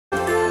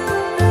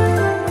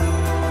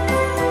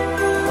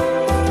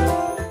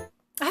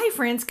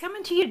friends,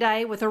 coming to you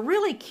today with a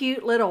really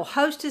cute little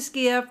hostess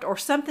gift or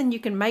something you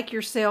can make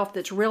yourself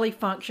that's really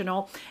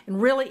functional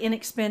and really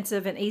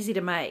inexpensive and easy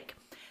to make.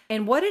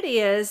 And what it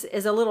is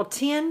a little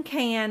tin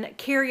can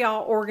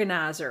carry-all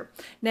organizer.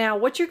 Now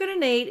what you're going to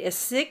need is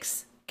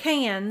 6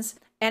 cans,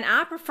 and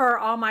I prefer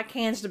all my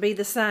cans to be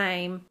the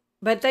same,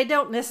 but they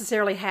don't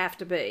necessarily have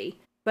to be.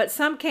 But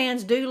some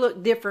cans do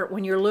look different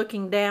when you're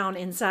looking down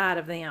inside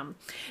of them.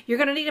 You're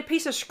going to need a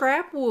piece of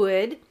scrap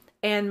wood.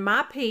 And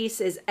my piece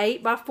is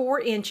 8 by 4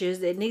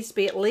 inches. It needs to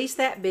be at least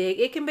that big.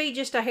 It can be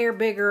just a hair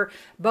bigger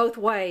both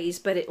ways,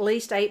 but at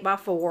least 8 by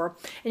 4.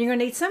 And you're going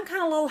to need some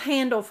kind of little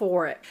handle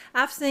for it.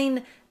 I've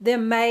seen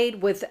them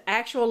made with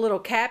actual little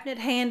cabinet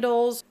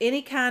handles,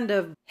 any kind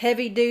of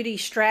heavy-duty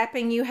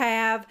strapping you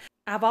have.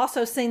 I've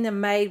also seen them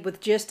made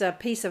with just a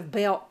piece of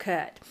belt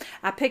cut.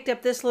 I picked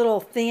up this little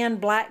thin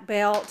black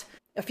belt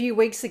a few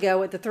weeks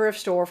ago at the thrift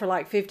store for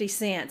like 50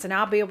 cents, and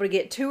I'll be able to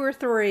get 2 or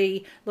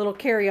 3 little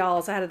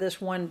carry-alls out of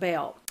this one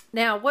belt.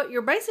 Now what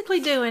you're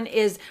basically doing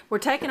is we're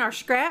taking our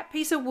scrap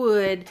piece of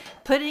wood,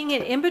 putting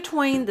it in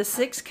between the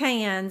 6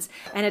 cans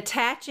and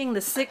attaching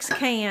the 6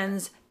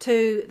 cans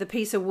to the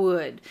piece of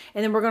wood,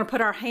 and then we're going to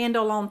put our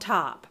handle on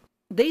top.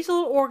 These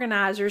little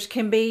organizers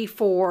can be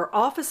for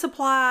office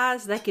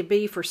supplies, they could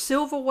be for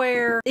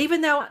silverware. Even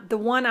though the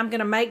one I'm going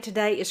to make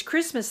today is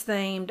Christmas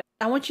themed,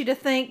 I want you to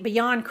think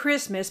beyond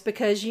Christmas,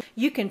 because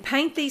you can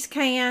paint these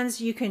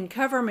cans, you can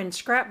cover them in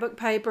scrapbook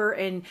paper,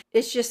 and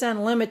it's just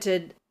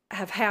unlimited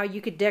of how you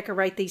could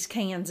decorate these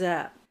cans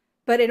up.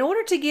 But in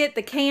order to get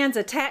the cans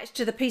attached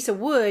to the piece of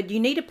wood,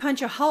 you need to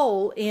punch a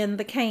hole in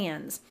the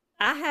cans.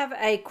 I have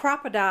a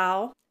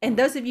crocodile, and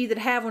those of you that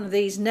have one of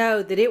these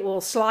know that it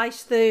will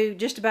slice through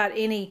just about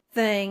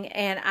anything,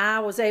 and I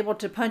was able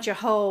to punch a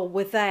hole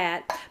with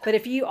that. But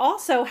if you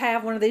also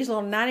have one of these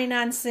little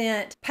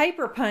 99-cent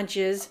paper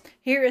punches,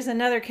 here is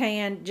another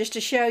can just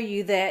to show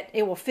you that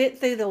it will fit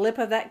through the lip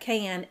of that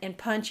can and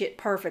punch it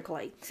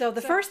perfectly. So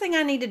the first thing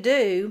I need to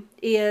do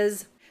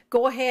is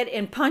go ahead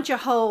and punch a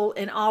hole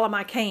in all of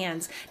my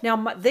cans.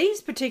 Now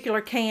these particular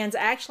cans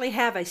actually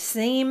have a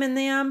seam in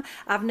them.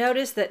 I've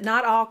noticed that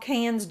not all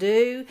cans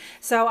do,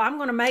 so I'm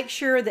going to make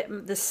sure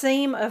that the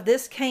seam of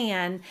this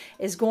can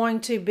is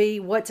going to be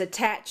what's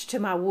attached to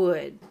my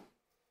wood.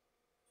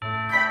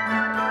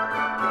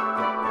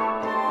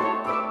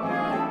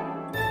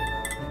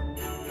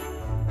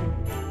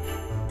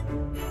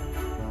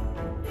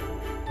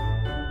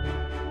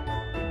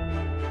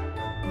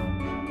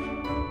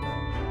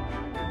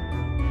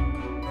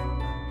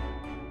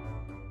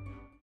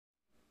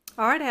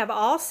 Alright, I have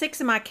all 6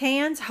 of my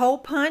cans hole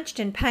punched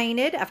and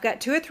painted. I've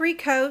got 2 or 3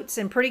 coats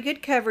and pretty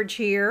good coverage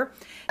here.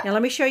 Now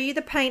let me show you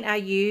the paint I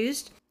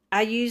used.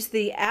 I used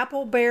the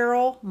Apple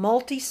Barrel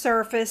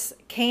Multi-Surface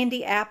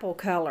Candy Apple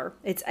color.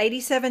 It's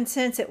 87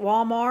 cents at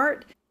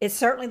Walmart. It's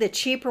certainly the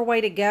cheaper way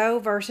to go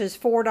versus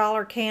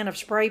 $4 can of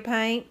spray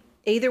paint.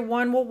 Either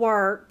one will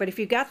work, but if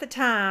you've got the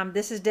time,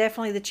 this is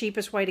definitely the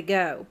cheapest way to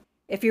go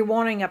if you're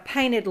wanting a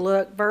painted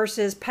look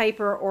versus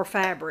paper or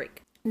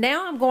fabric.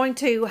 Now I'm going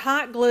to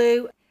hot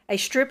glue a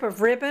strip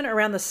of ribbon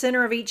around the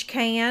center of each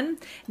can.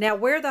 Now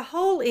where the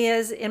hole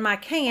is in my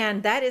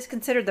can, that is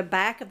considered the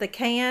back of the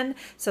can,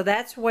 so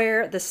that's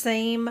where the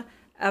seam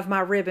of my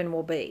ribbon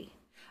will be.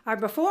 All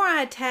right, before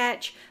I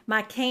attach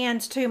my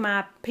cans to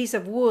my piece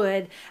of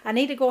wood, I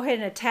need to go ahead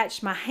and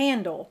attach my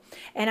handle.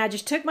 And I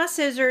just took my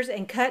scissors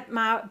and cut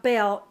my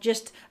belt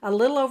just a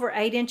little over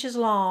 8 inches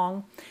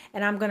long,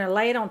 and I'm going to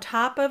lay it on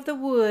top of the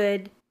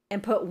wood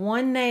and put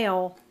 1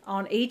 nail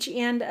on each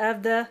end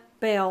of the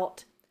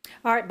belt.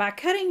 All right, by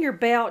cutting your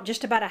belt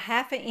just about a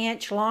 ½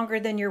 inch longer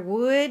than your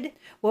wood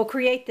will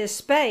create this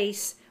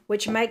space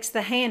which makes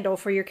the handle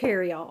for your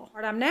carry-all. All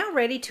right, I'm now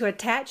ready to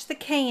attach the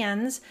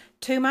cans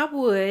to my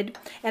wood,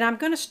 and I'm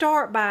going to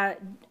start by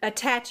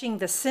attaching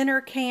the center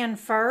can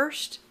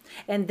first,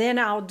 and then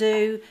I'll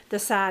do the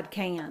side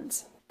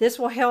cans. This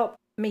will help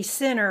me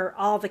center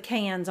all the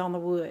cans on the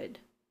wood.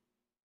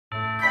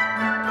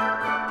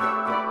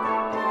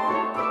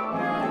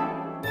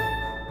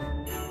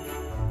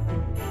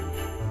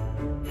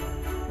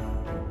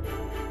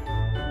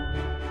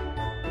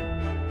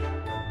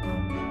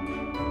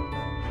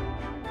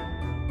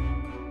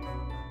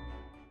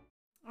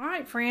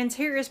 Alright friends,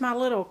 here is my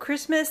little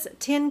Christmas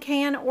tin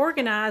can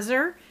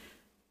organizer.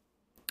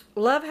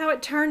 Love how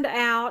it turned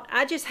out.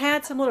 I just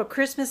had some little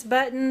Christmas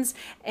buttons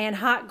and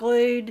hot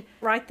glued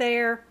right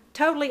there.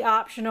 Totally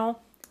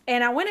optional.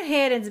 And I went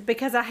ahead and,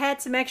 because I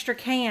had some extra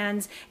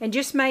cans, and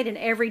just made an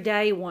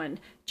everyday one.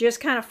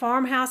 Just kind of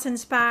farmhouse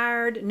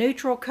inspired,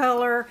 neutral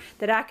color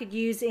that I could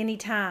use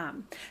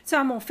anytime. So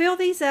I'm going to fill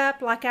these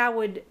up like I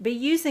would be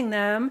using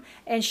them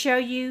and show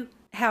you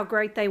how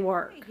great they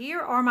work. Here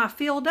are my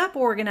filled up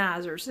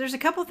organizers. There's a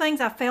couple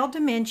things I failed to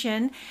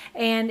mention,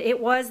 and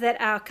it was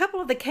that a couple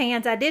of the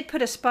cans I did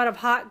put a spot of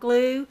hot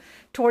glue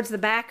towards the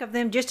back of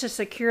them just to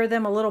secure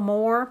them a little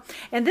more.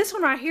 And this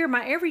one right here,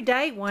 my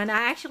everyday one,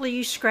 I actually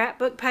used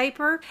scrapbook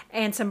paper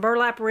and some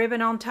burlap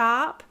ribbon on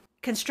top,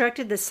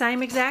 constructed the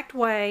same exact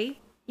way.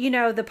 You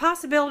know, the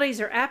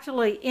possibilities are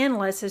absolutely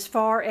endless as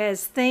far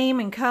as theme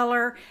and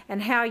color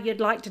and how you'd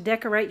like to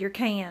decorate your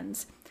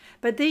cans.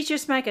 But these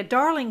just make a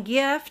darling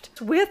gift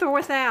with or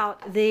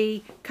without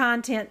the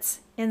contents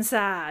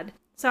inside.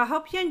 So I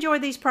hope you enjoy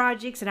these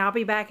projects, and I'll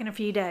be back in a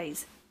few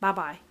days.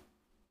 Bye-bye.